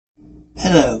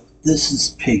Hello, this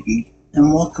is Piggy,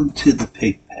 and welcome to the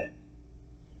Pig Pen.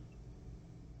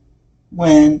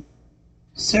 When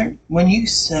you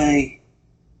say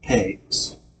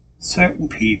pigs, certain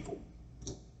people,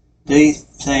 they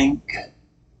think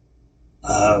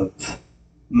of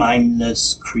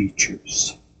mindless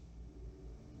creatures.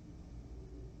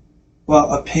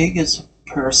 Well, a pig is a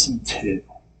person too.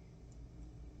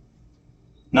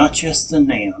 Not just an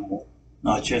animal,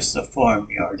 not just a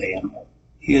farmyard animal.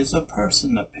 He is a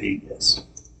person, a pig is.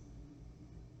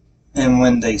 And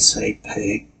when they say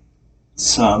pig,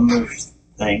 some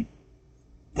think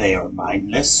they are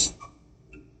mindless.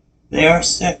 They are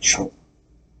sexual.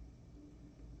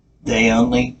 They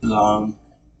only belong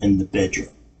in the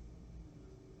bedroom.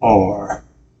 Or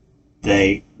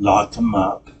they lock them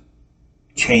up,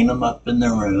 chain them up in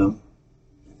the room,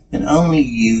 and only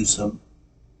use them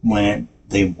when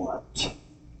they want.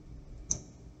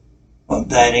 Well,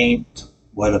 that ain't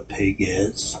what a pig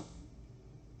is.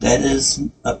 That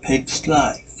isn't a pig's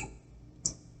life.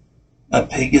 A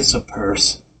pig is a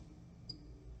person.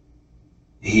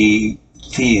 He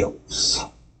feels.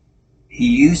 He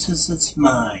uses his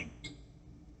mind.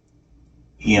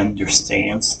 He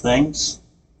understands things.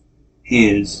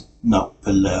 He is not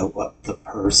below the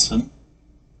person,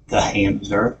 the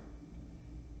handler.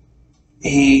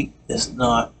 He is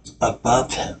not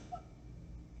above him.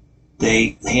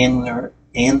 The handler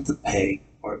and the pig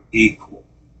are equal.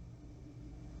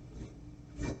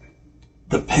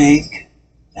 The pig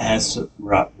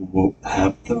will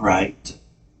have the right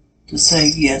to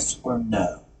say yes or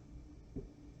no.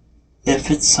 If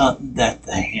it's something that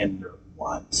the handler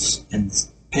wants and the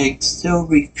pig still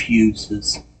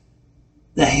refuses,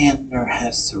 the handler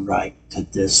has the right to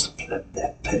discipline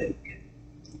that pig.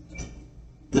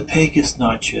 The pig is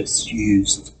not just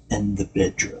used in the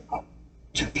bedroom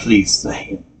to please the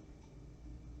handler.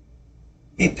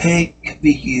 A pig can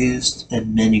be used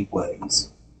in many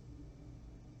ways.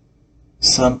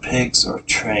 Some pigs are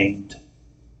trained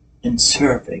in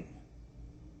serving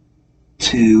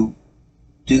to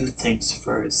do things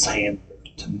for his handler,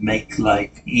 to make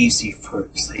life easy for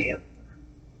his handler.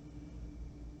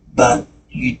 But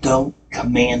you don't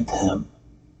command him.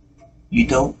 You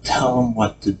don't tell him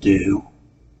what to do.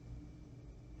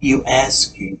 You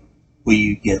ask him, will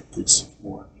you get this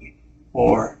for me?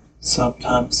 Or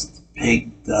sometimes the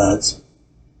pig does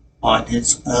on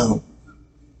his own,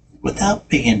 without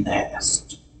being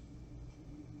asked.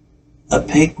 A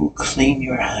pig will clean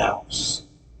your house,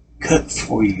 cook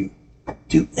for you,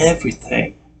 do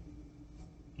everything.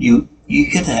 You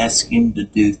can ask him to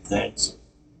do things,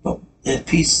 but if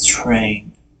he's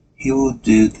trained, he will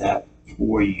do that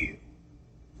for you.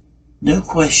 No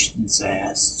questions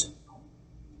asked.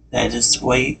 That is the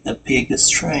way a pig is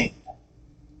trained.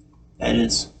 That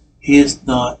is, he is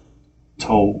not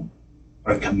told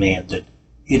or commanded.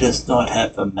 He does not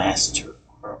have a master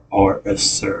or a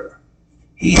sir.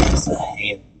 He is a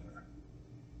handler.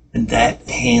 And that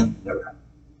handler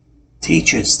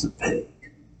teaches the pig.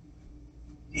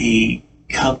 He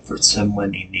comforts him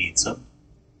when he needs him.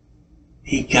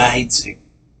 He guides him,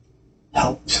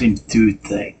 helps him through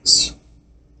things.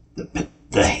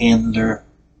 The handler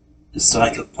is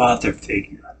like a father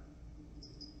figure,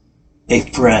 a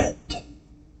friend.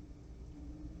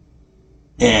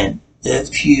 And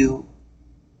if you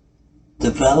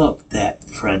develop that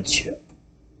friendship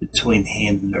between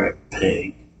handler and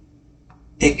pig,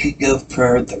 it could go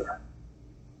further.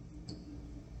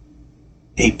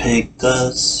 A pig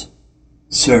does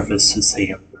service his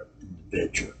handler in the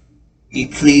bedroom. He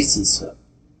pleases him.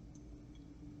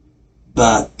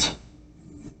 But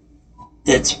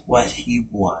it's what he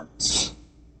wants.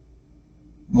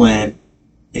 When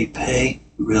a pig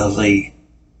really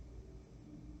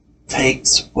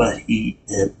takes what he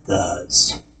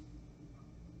does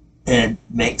and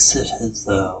makes it his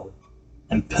own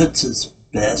and puts his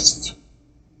best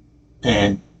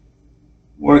and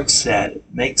works at it,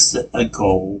 makes it a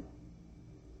goal,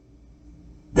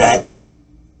 that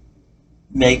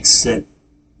makes it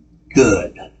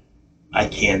good. I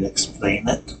can't explain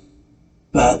it,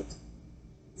 but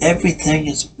everything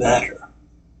is better.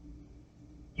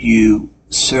 You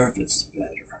service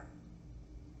better.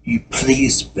 You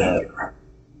please better.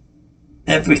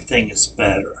 Everything is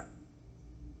better.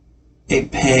 A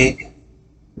pig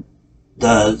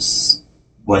does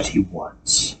what he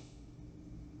wants,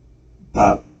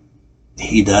 but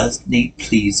he does need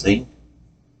pleasing.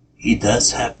 He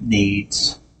does have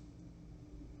needs.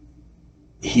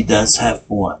 He does have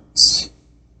wants.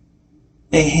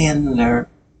 A handler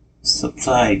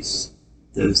supplies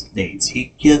those needs.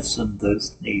 He gives them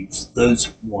those needs,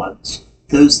 those wants,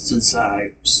 those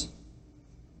desires.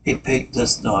 A pig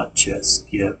does not just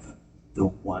give the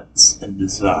wants and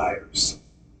desires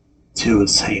to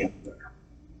his handler.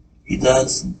 He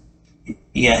does,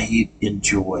 yeah,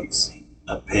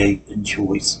 a pig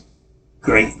enjoys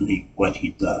greatly what he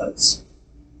does.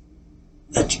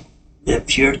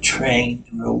 If you're trained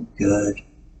real good,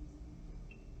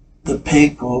 the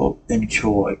pig will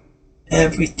enjoy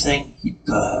everything he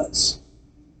does,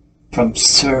 from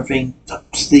serving to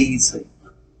pleasing.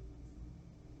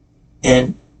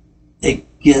 And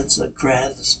it gives a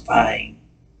gratifying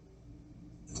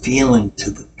feeling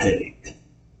to the pig,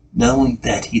 knowing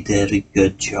that he did a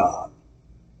good job,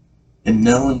 and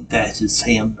knowing that his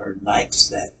handler likes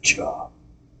that job.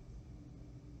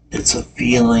 It's a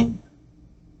feeling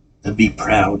to be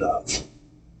proud of.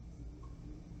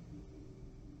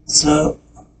 So,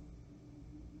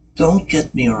 don't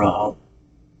get me wrong.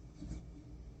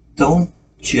 Don't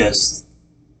just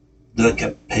look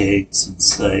at pigs and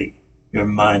say, you're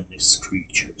mindless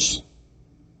creatures.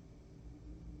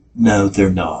 No, they're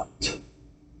not.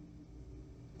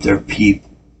 They're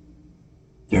people.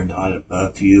 They're not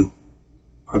above you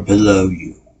or below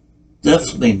you.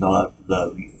 Definitely not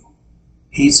below you.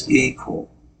 He's equal.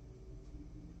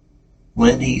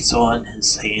 When he's on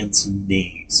his hands and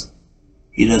knees,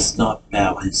 he does not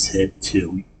bow his head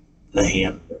to the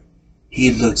handler.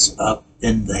 He looks up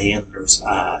in the handler's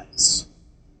eyes.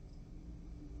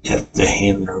 If the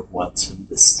handler wants him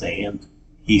to stand,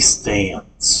 he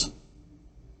stands.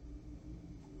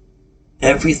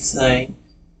 Everything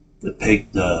the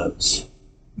pig does,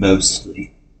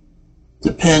 mostly,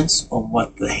 depends on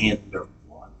what the handler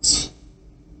wants.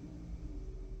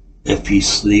 If he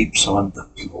sleeps on the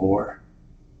floor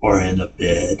or in a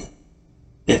bed,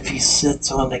 if he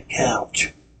sits on a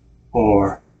couch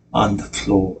or on the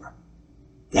floor,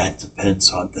 that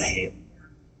depends on the handler.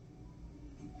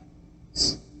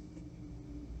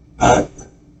 But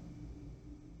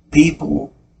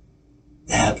people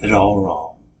have it all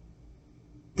wrong.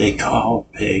 They call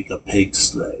a pig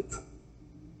slave.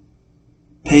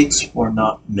 Pigs were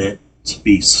not meant to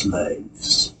be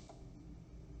slaves.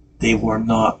 They were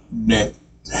not meant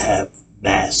to have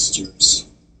masters.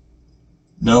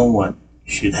 No one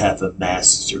should have a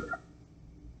master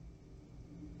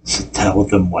to tell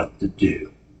them what to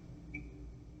do.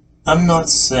 I'm not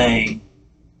saying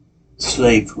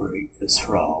slavery is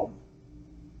wrong,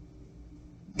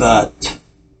 but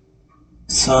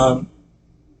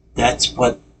that's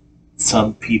what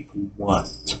some people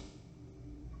want.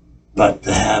 But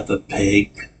to have a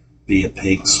pig be a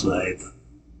pig slave,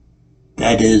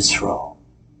 that is wrong,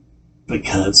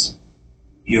 because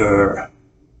you're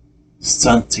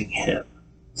stunting him,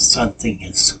 stunting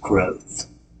his growth.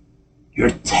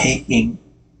 You're taking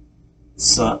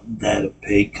something that a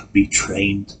pig could be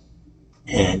trained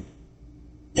in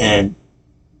and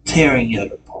tearing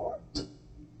it apart.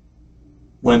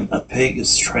 When a pig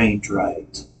is trained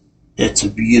right, it's a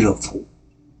beautiful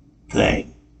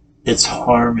thing. It's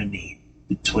harmony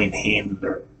between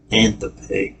handler and the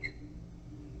pig.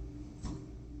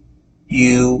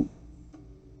 You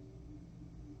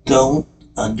don't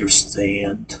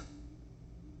understand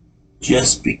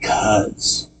just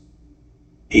because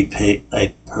a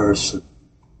person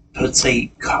puts a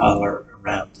collar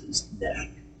around his neck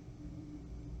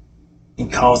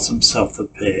and calls himself a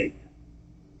pig.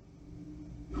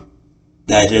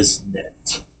 That isn't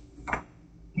it.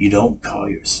 You don't call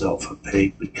yourself a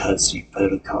pig because you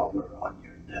put a collar on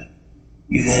your neck.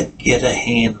 You get a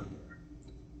handler.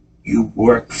 You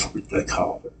work for the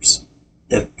collars.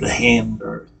 If the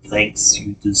handler thinks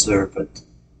you deserve it,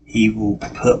 he will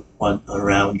put one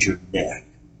around your neck.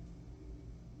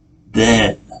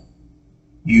 Then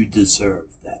you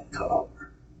deserve that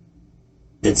collar.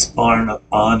 It's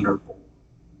honorable.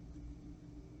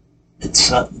 It's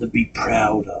something to be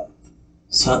proud of.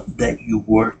 Something that you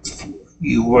worked for.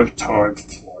 You worked hard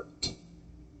for it.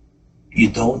 You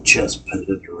don't just put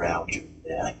it around your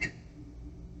neck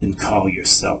and call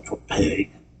yourself a pig.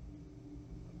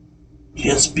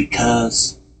 Just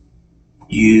because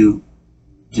you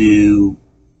do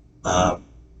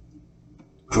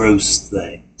gross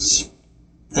things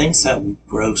that would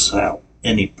gross out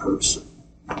any person,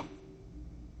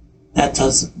 that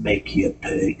doesn't make you a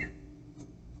pig.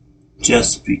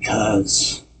 Just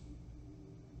because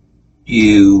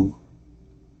you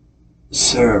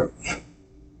serve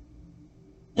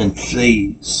and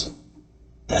please,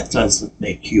 that doesn't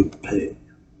make you a pig.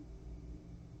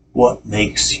 What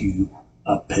makes you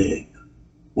a pig?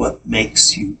 What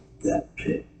makes you that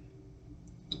pig?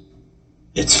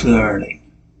 It's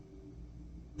learning.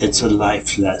 It's a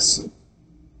life lesson.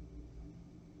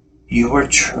 You are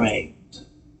trained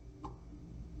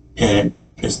in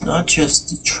It's not just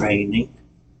the training,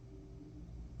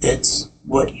 it's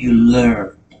what you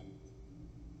learn,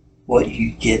 what you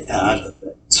get out of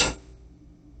it.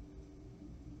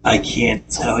 I can't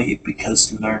tell you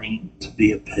because learning to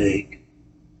be a pig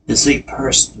is a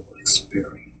personal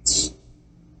experience.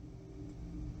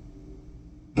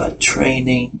 But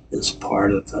training is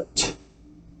part of it.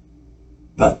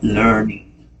 But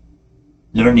learning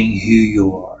who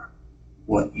you are,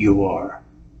 what you are,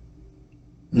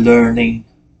 learning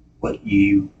what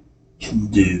you can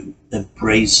do,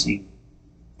 embracing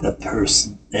the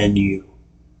person in you,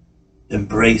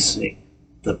 embracing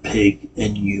the pig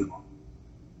in you,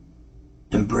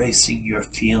 embracing your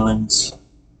feelings,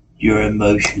 your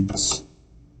emotions,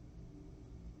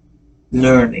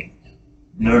 learning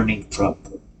from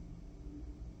them.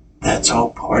 That's all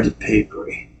part of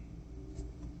piggery.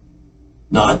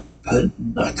 Not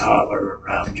putting a collar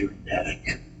around your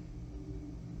neck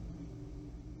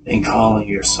and calling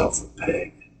yourself a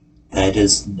pig. That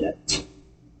isn't it.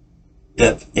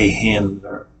 If a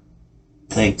handler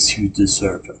thinks you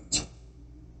deserve it,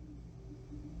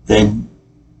 then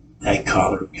that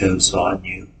collar goes on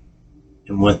you,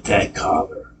 and with that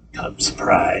collar comes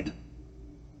pride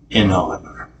and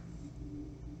honor.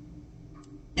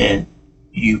 And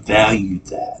you value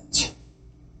that.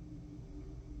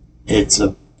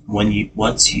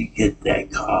 Once you get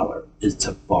that collar, it's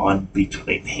a bond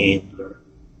between handler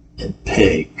and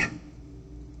pig.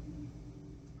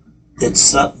 It's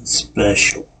something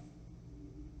special.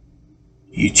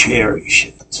 You cherish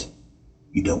it.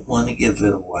 You don't want to give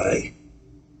it away.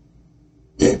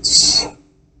 It's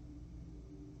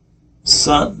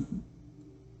something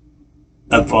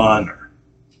of honor.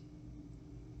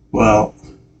 Well,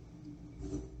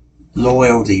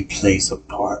 loyalty plays a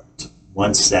part.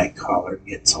 Once that collar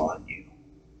gets on you,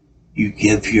 you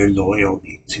give your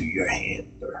loyalty to your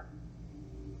handler.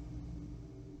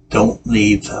 Don't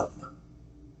leave him.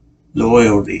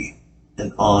 Loyalty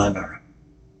and honor,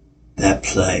 that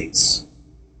plays.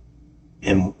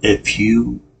 And if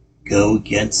you go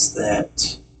against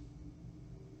that,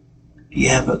 you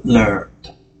haven't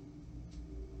learned.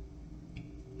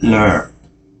 Learn.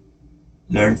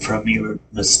 Learn from your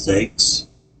mistakes.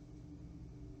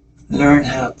 Learn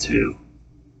how to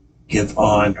give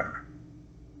honor,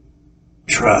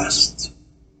 trust,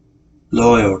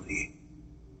 loyalty,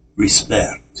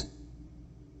 respect.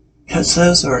 Because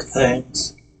those are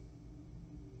things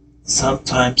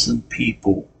sometimes in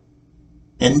people,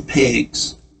 in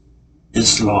pigs,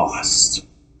 is lost.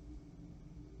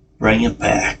 Bring it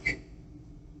back.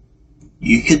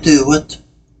 You can do it.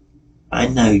 I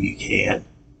know you can.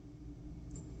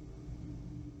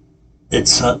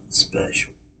 It's something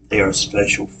special. They are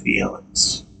special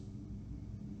feelings.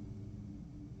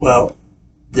 Well,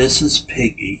 this is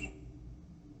Piggy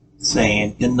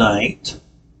saying good night,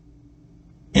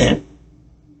 and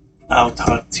I'll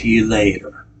talk to you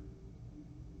later.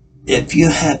 If you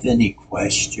have any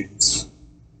questions,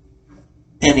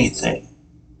 anything,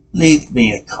 leave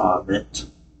me a comment,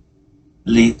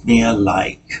 leave me a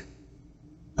like.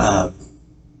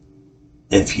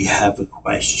 If you have a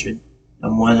question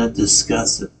and want to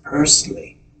discuss it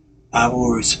personally, I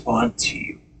will respond to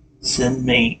you. Send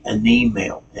me an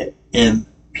email at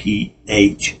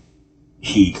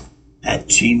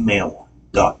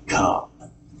mphheath@gmail.com.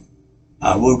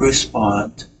 I will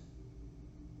respond.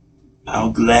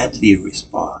 I'll gladly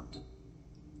respond.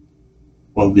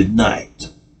 Well, good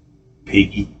night.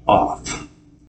 Piggy off.